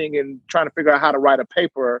 studying and trying to figure out how to write a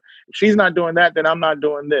paper. If she's not doing that, then I'm not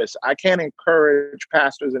doing this. I can't encourage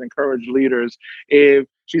pastors and encourage leaders if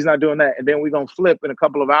she's not doing that. And then we're going to flip in a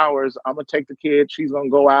couple of hours. I'm going to take the kid. She's going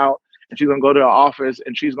to go out and she's going to go to the office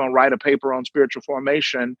and she's going to write a paper on spiritual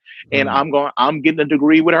formation. And I'm getting a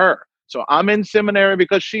degree with her. So I'm in seminary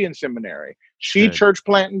because she's in seminary. She church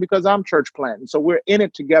planting because I'm church planting. So we're in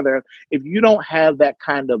it together. If you don't have that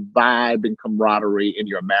kind of vibe and camaraderie in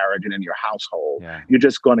your marriage and in your household, you're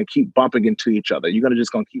just going to keep bumping into each other. You're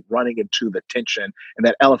just going to keep running into the tension, and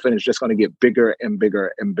that elephant is just going to get bigger and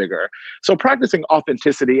bigger and bigger. So practicing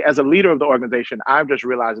authenticity as a leader of the organization, I've just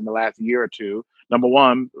realized in the last year or two, number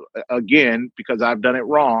one, again, because I've done it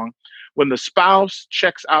wrong, when the spouse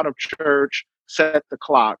checks out of church, set the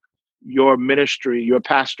clock, your ministry, your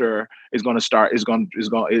pastor they're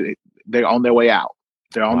on their way out.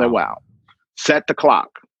 They're on their way out. Set the clock.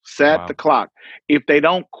 The clock. If they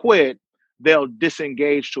don't quit, they'll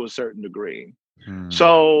disengage to a certain degree.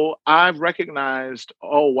 So I've recognized,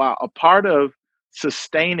 a part of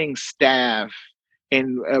sustaining staff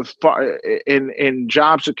in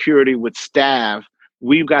job security with staff,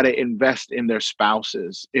 we've got to invest in their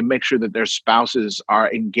spouses and make sure that their spouses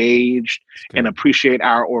are engaged and appreciate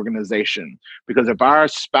our organization. Because if our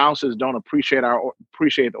spouses don't appreciate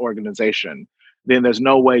the organization, then there's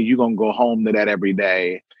no way you're going to go home to that every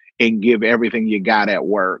day and give everything you got at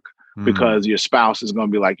work, because your spouse is going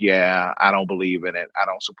to be like, yeah, I don't believe in it. I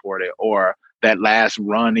don't support it. Or that last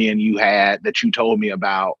run in you had that you told me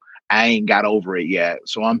about, I ain't got over it yet.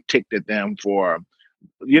 So I'm ticked at them for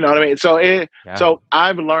You know what I mean? Yeah. So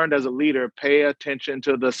I've learned as a leader, pay attention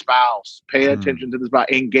to the spouse, pay attention to the spouse,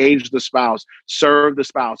 engage the spouse, serve the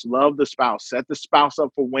spouse, love the spouse, set the spouse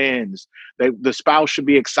up for wins. The spouse should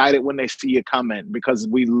be excited when they see you coming because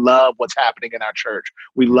we love what's happening in our church.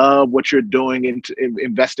 We love what you're doing into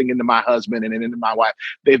investing into my husband and into my wife.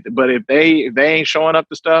 But if they ain't showing up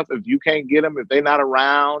to stuff, if you can't get them, if they're not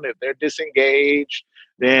around, if they're disengaged,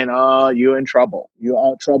 then you're in trouble.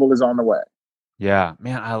 Trouble is on the way. Yeah,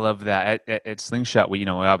 man, I love that. At Slingshot,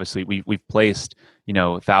 obviously we've placed,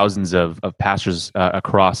 thousands of pastors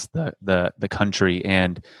across the country,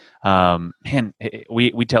 and man,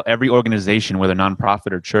 we tell every organization, whether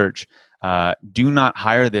nonprofit or church, do not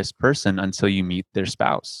hire this person until you meet their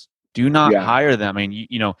spouse. Do not hire them. I mean,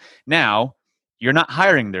 now you're not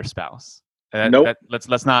hiring their spouse. Nope.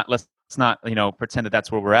 Let's not pretend that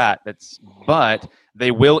that's where we're at. But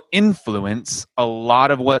they will influence a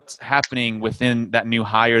lot of what's happening within that new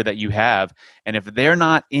hire that you have. And if they're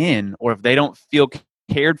not in, or if they don't feel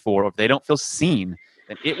cared for, or if they don't feel seen,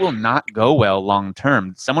 then it will not go well long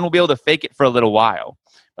term. Someone will be able to fake it for a little while,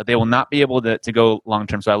 but they will not be able to go long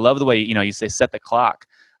term. So I love the way you say set the clock.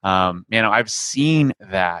 I've seen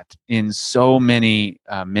that in so many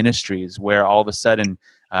ministries where all of a sudden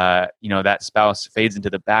that spouse fades into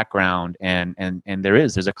the background, and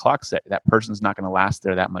there's a clock set. That person's not going to last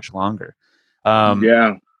there that much longer.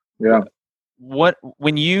 Yeah. What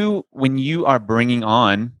when you are bringing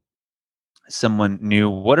on someone new,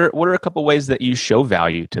 what are a couple ways that you show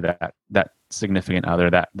value to that significant other,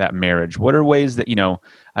 that marriage? What are ways that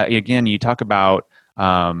again, you talk about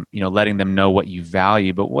letting them know what you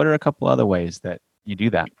value, but what are a couple other ways that you do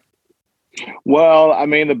that? Well, I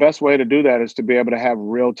mean, the best way to do that is to be able to have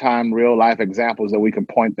real-time, real-life examples that we can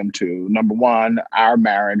point them to. Number one, our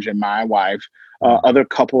marriage and my wife, other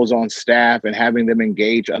couples on staff, and having them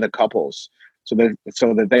engage other couples so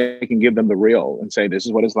that they can give them the real and say, this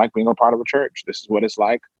is what it's like being a part of a church. This is what it's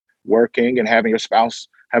like working and having your spouse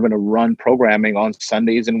having to run programming on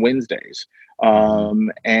Sundays and Wednesdays.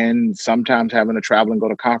 And sometimes having to travel and go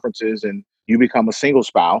to conferences, and you become a single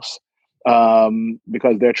spouse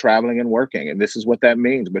because they're traveling and working, and this is what that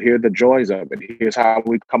means. But here are the joys of it. Here's how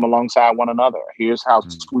we come alongside one another. Here's how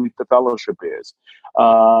sweet the fellowship is.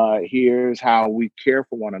 Here's how we care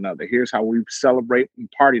for one another. Here's how we celebrate and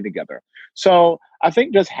party together. So I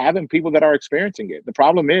think just having people that are experiencing it. The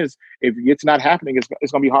problem is if it's not happening, it's going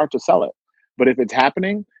to be hard to sell it. But if it's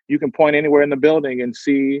happening, you can point anywhere in the building and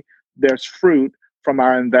see there's fruit from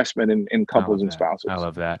our investment in couples and spouses. I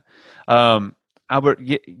love that. Albert,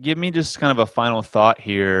 give me just kind of a final thought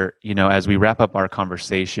here, as we wrap up our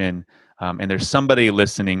conversation. And there's somebody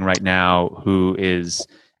listening right now who is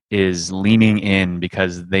leaning in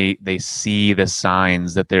because they see the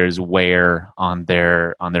signs that there's wear on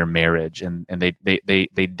their marriage, and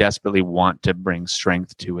they desperately want to bring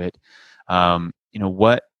strength to it.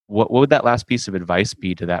 What would that last piece of advice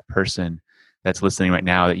be to that person that's listening right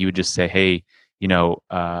now, that you would just say, hey,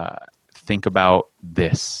 think about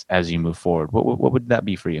this as you move forward? What would that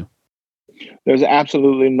be for you? There's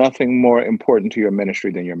absolutely nothing more important to your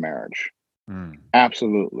ministry than your marriage.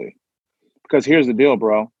 Absolutely. Because here's the deal,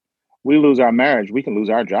 bro. We lose our marriage, we can lose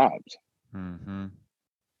our jobs.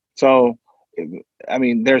 So, I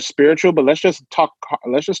mean, there's spiritual, but let's just talk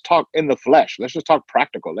in the flesh. Let's just talk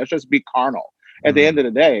practical. Let's just be carnal. At the end of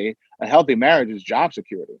the day, a healthy marriage is job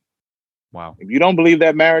security. Wow. If you don't believe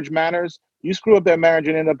that marriage matters, you screw up that marriage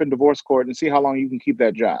and end up in divorce court and see how long you can keep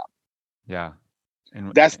that job. Yeah.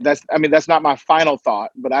 And that's not my final thought,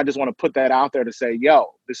 but I just want to put that out there to say,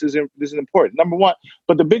 yo, this is important. Number one,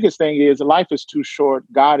 but the biggest thing is life is too short.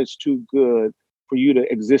 God is too good for you to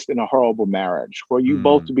exist in a horrible marriage, for you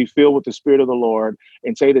both to be filled with the Spirit of the Lord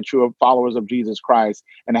and say that you're followers of Jesus Christ,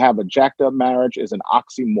 and have a jacked up marriage is an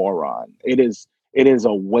oxymoron. It is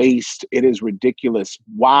a waste. It is ridiculous.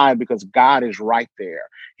 Why? Because God is right there.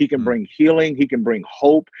 He can bring healing. He can bring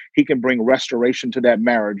hope. He can bring restoration to that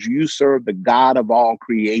marriage. You serve the God of all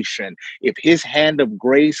creation. If his hand of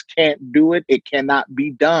grace can't do it, it cannot be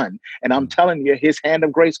done. And I'm telling you, his hand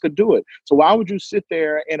of grace could do it. So why would you sit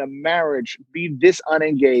there in a marriage, be this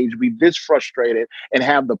unengaged, be this frustrated, and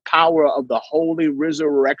have the power of the holy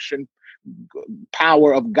resurrection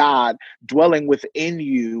power of God dwelling within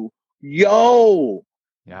you?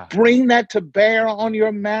 Bring that to bear on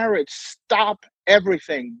your marriage. Stop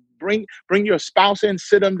everything. Bring your spouse in,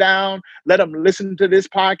 sit them down, let them listen to this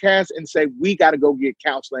podcast and say, we got to go get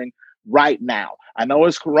counseling right now. I know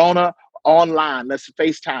it's Corona online. Let's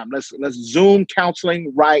FaceTime. Let's Zoom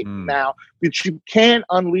counseling right now. But you can't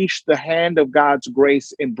unleash the hand of God's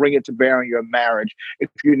grace and bring it to bear on your marriage if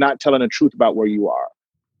you're not telling the truth about where you are.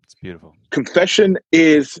 Beautiful. Confession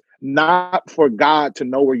is not for God to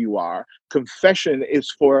know where you are. Confession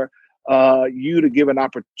is for you to give an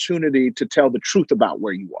opportunity to tell the truth about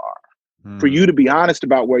where you are, for you to be honest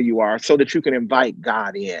about where you are so that you can invite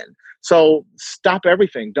God in. So stop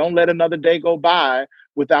everything. Don't let another day go by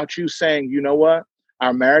without you saying, you know what?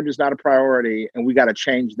 Our marriage is not a priority and we got to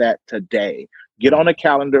change that today. Get on a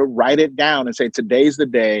calendar, write it down and say, today's the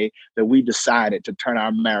day that we decided to turn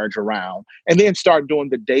our marriage around, and then start doing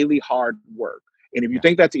the daily hard work. And if you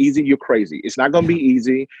think that's easy, you're crazy. It's not going to be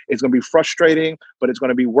easy. It's going to be frustrating, but it's going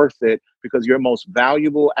to be worth it, because your most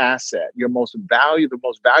valuable asset, the most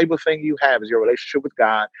valuable thing you have is your relationship with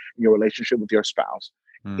God and your relationship with your spouse,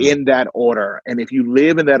 in that order. And if you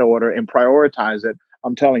live in that order and prioritize it,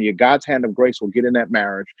 I'm telling you, God's hand of grace will get in that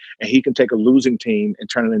marriage, and he can take a losing team and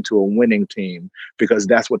turn it into a winning team, because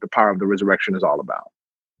that's what the power of the resurrection is all about.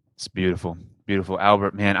 It's beautiful. Beautiful.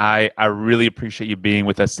 Albert, man, I really appreciate you being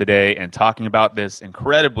with us today and talking about this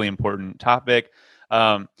incredibly important topic.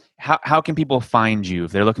 How can people find you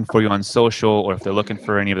if they're looking for you on social, or if they're looking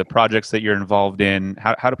for any of the projects that you're involved in?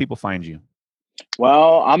 How do people find you?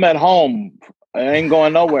 Well, I'm at home. I ain't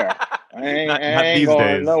going nowhere. I Not ain't these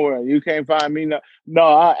going days. nowhere. You can't find me.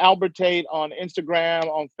 No, Albert Tate on Instagram,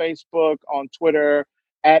 on Facebook, on Twitter,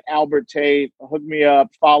 at Albert Tate. Hook me up,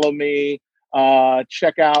 follow me,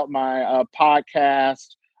 check out my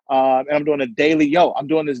podcast. And I'm doing I'm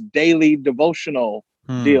doing this daily devotional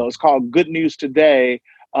deal. It's called Good News Today,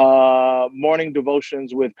 morning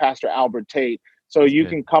devotions with Pastor Albert Tate. So you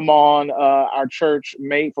can come on our church,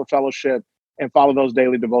 Made for Fellowship, and follow those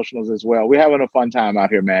daily devotionals as well. We're having a fun time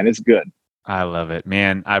out here, man. It's good. I love it,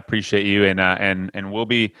 man. I appreciate you, and we'll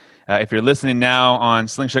be if you're listening now on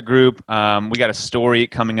Slingshot Group, we got a story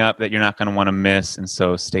coming up that you're not going to want to miss, and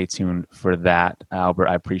so stay tuned for that. Albert,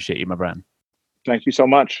 I appreciate you, my friend. Thank you so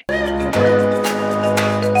much. We're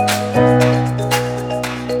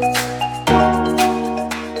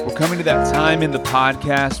coming to that time in the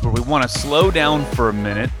podcast where we want to slow down for a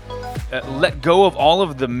minute. Let go of all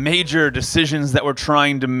of the major decisions that we're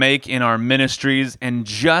trying to make in our ministries and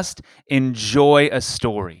just enjoy a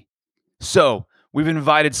story. So, we've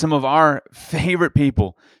invited some of our favorite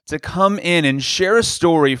people to come in and share a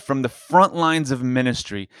story from the front lines of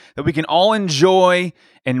ministry that we can all enjoy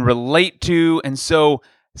and relate to. And so,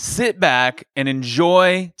 sit back and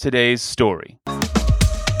enjoy today's story.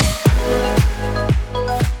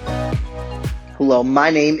 Hello, my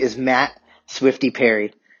name is Matt Swifty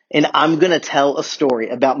Perry, and I'm going to tell a story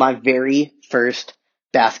about my very first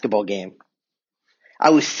basketball game. I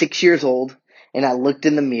was 6 years old, and I looked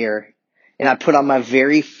in the mirror, and I put on my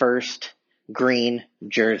very first green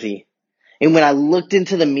jersey. And when I looked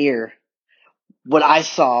into the mirror, what I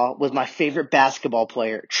saw was my favorite basketball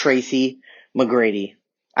player, Tracy McGrady.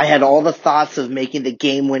 I had all the thoughts of making the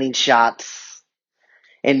game-winning shots,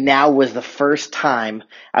 and now was the first time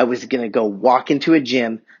I was going to go walk into a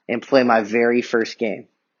gym and play my very first game.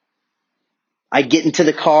 I get into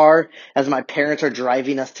the car as my parents are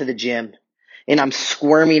driving us to the gym, and I'm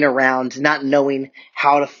squirming around, not knowing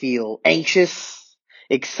how to feel. Anxious,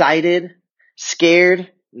 excited, scared,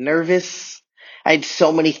 nervous. I had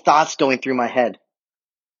so many thoughts going through my head.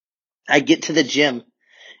 I get to the gym,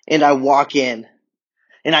 and I walk in,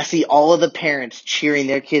 and I see all of the parents cheering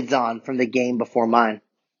their kids on from the game before mine.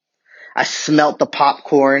 I smelt the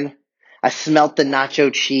popcorn. I smelt the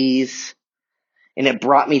nacho cheese. And it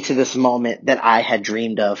brought me to this moment that I had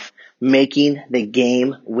dreamed of, making the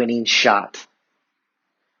game-winning shot.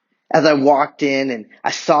 As I walked in and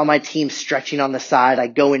I saw my team stretching on the side, I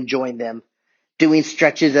go and join them, doing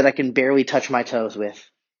stretches that I can barely touch my toes with.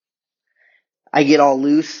 I get all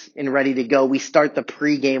loose and ready to go. We start the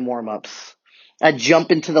pre-game warm-ups. I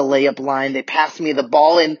jump into the layup line. They pass me the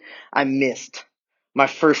ball and I missed my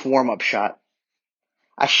first warm-up shot.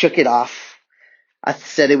 I shook it off. I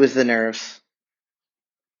said it was the nerves.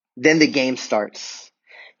 Then the game starts.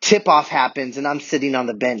 Tip-off happens, and I'm sitting on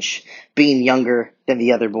the bench, being younger than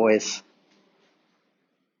the other boys.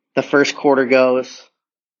 The first quarter goes.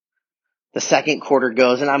 The second quarter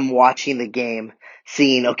goes, and I'm watching the game,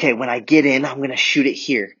 seeing, okay, when I get in, I'm going to shoot it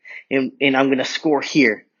here, and I'm going to score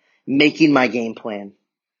here, making my game plan.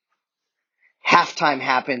 Halftime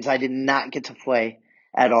happens. I did not get to play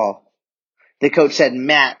at all. The coach said,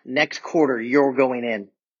 Matt, next quarter, you're going in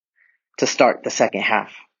to start the second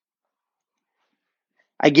half.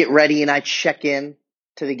 I get ready and I check in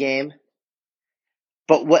to the game.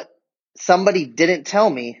 But what somebody didn't tell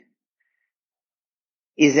me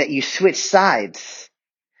is that you switch sides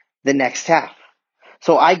the next half.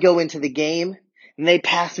 So I go into the game and they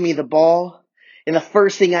pass me the ball. And the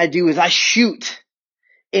first thing I do is I shoot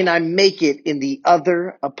and I make it in the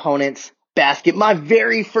other opponent's basket. My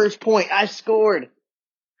very first point, I scored.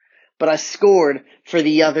 But I scored for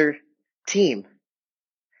the other team.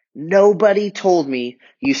 Nobody told me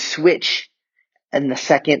you switch in the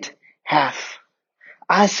second half.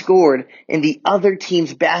 I scored in the other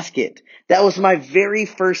team's basket. That was my very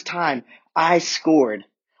first time I scored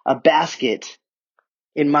a basket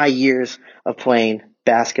in my years of playing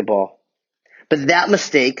basketball. But that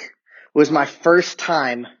mistake was my first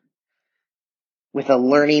time with a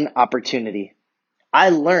learning opportunity. I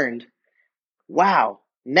learned, wow,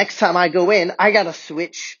 next time I go in, I gotta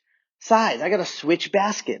switch sides. I gotta switch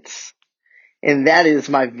baskets. And that is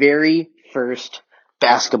my very first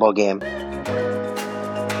basketball game.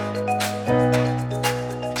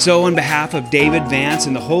 So on behalf of David, Vance,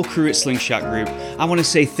 and the whole crew at Slingshot Group, I want to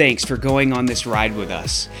say thanks for going on this ride with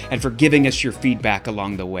us and for giving us your feedback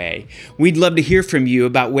along the way. We'd love to hear from you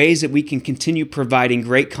about ways that we can continue providing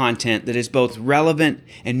great content that is both relevant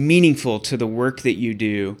and meaningful to the work that you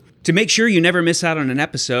do. To make sure you never miss out on an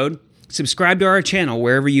episode, subscribe to our channel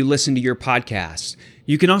wherever you listen to your podcasts.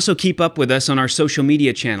 You can also keep up with us on our social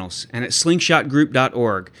media channels and at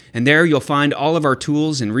slingshotgroup.org. And there you'll find all of our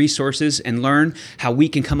tools and resources and learn how we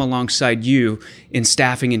can come alongside you in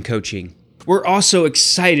staffing and coaching. We're also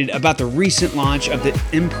excited about the recent launch of the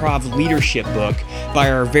Improv Leadership book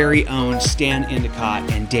by our very own Stan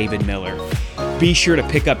Endicott and David Miller. Be sure to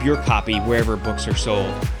pick up your copy wherever books are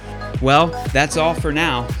sold. Well, that's all for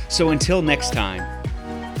now. So until next time.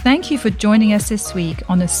 Thank you for joining us this week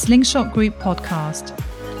on the Slingshot Group podcast.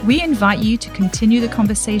 We invite you to continue the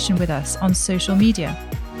conversation with us on social media.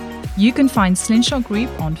 You can find Slingshot Group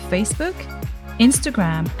on Facebook,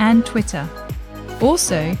 Instagram, and Twitter.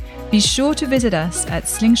 Also, be sure to visit us at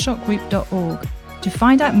slingshotgroup.org to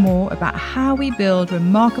find out more about how we build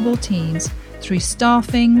remarkable teams through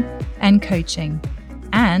staffing and coaching.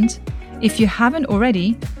 And if you haven't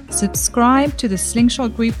already, subscribe to the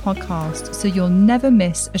Slingshot Group podcast so you'll never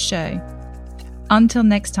miss a show. Until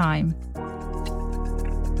next time.